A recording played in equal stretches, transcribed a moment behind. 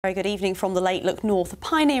Very good evening from the Late Look North. A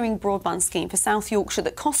pioneering broadband scheme for South Yorkshire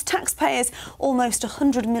that cost taxpayers almost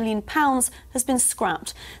 £100 million has been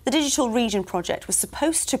scrapped. The Digital Region project was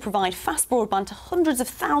supposed to provide fast broadband to hundreds of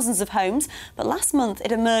thousands of homes, but last month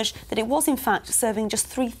it emerged that it was in fact serving just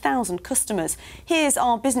 3,000 customers. Here's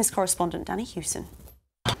our business correspondent, Danny Hewson.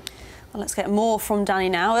 Well, let's get more from Danny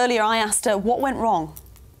now. Earlier I asked her what went wrong.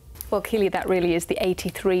 Well, Keeley, that really is the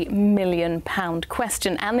 £83 million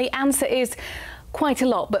question, and the answer is quite a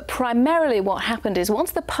lot, but primarily what happened is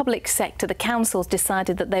once the public sector, the councils,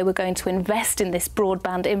 decided that they were going to invest in this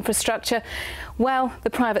broadband infrastructure, well, the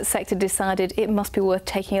private sector decided it must be worth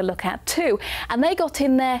taking a look at too. And they got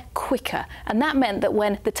in there quicker. And that meant that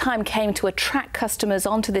when the time came to attract customers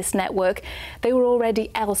onto this network, they were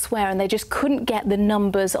already elsewhere and they just couldn't get the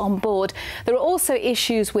numbers on board. There were also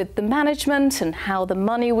issues with the management and how the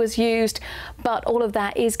money was used, but all of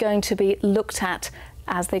that is going to be looked at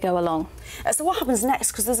as they go along. So what happens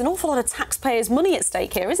next? Because there's an awful lot of taxpayers' money at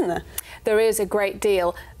stake here, isn't there? There is a great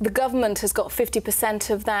deal. The government has got 50%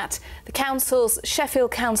 of that. The councils,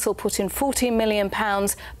 Sheffield Council put in £14 million,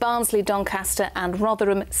 Barnsley, Doncaster and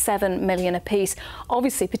Rotherham £7 million apiece.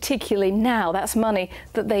 Obviously, particularly now, that's money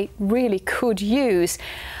that they really could use.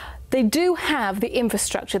 They do have the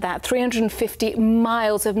infrastructure, that 350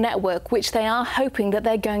 miles of network, which they are hoping that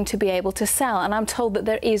they're going to be able to sell. And I'm told that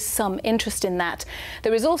there is some interest in that.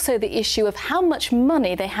 There is also the issue of how much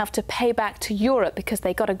money they have to pay back to Europe because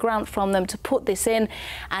they got a grant from them to put this in.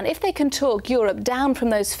 And if they can talk Europe down from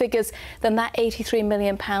those figures, then that £83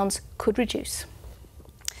 million could reduce.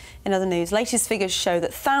 In other news, latest figures show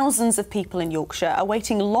that thousands of people in Yorkshire are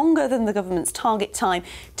waiting longer than the government's target time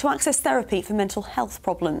to access therapy for mental health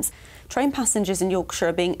problems. Train passengers in Yorkshire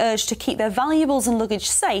are being urged to keep their valuables and luggage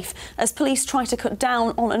safe as police try to cut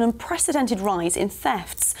down on an unprecedented rise in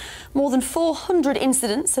thefts. More than 400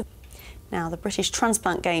 incidents have... Now, the British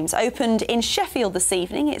Transplant Games opened in Sheffield this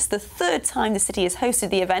evening. It's the third time the city has hosted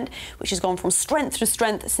the event, which has gone from strength to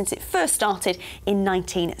strength since it first started in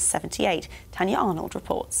 1978. Tanya Arnold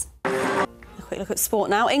reports. A quick look at sport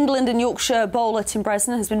now. England and Yorkshire bowler Tim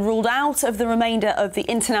Bresnan has been ruled out of the remainder of the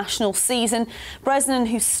international season. Bresnan,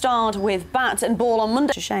 who starred with bat and ball on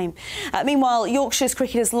Monday, a shame. Meanwhile, Yorkshire's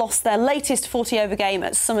cricketers lost their latest 40-over game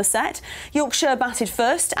at Somerset. Yorkshire batted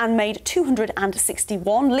first and made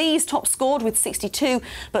 261. Lees top scored with 62,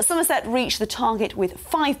 but Somerset reached the target with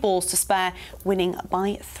 5 balls to spare, winning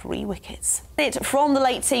by 3 wickets. That's it from the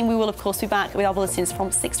late team. We will, of course, be back with our bulletins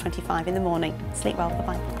from 6:25 in the morning. Sleep well.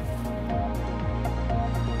 Bye-bye.